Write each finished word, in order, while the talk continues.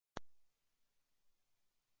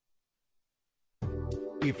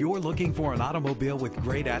If you're looking for an automobile with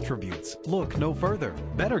great attributes, look no further.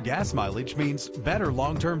 Better gas mileage means better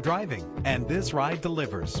long-term driving, and this ride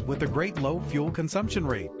delivers with a great low fuel consumption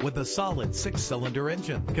rate with a solid 6-cylinder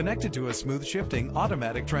engine connected to a smooth shifting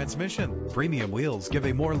automatic transmission. Premium wheels give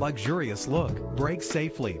a more luxurious look. Brake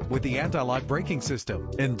safely with the anti-lock braking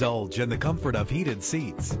system. Indulge in the comfort of heated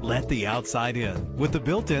seats. Let the outside in with the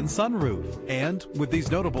built-in sunroof. And with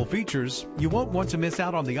these notable features, you won't want to miss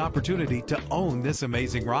out on the opportunity to own this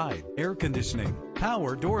amazing ride. Air conditioning,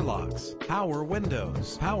 power door locks, power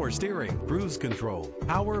windows, power steering, cruise control,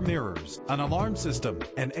 power mirrors, an alarm system,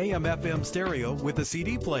 an AM/FM stereo with a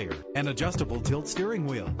CD player, an adjustable tilt steering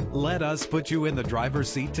wheel. Let us put you in the driver's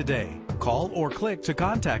seat today. Call or click to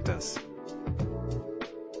contact us.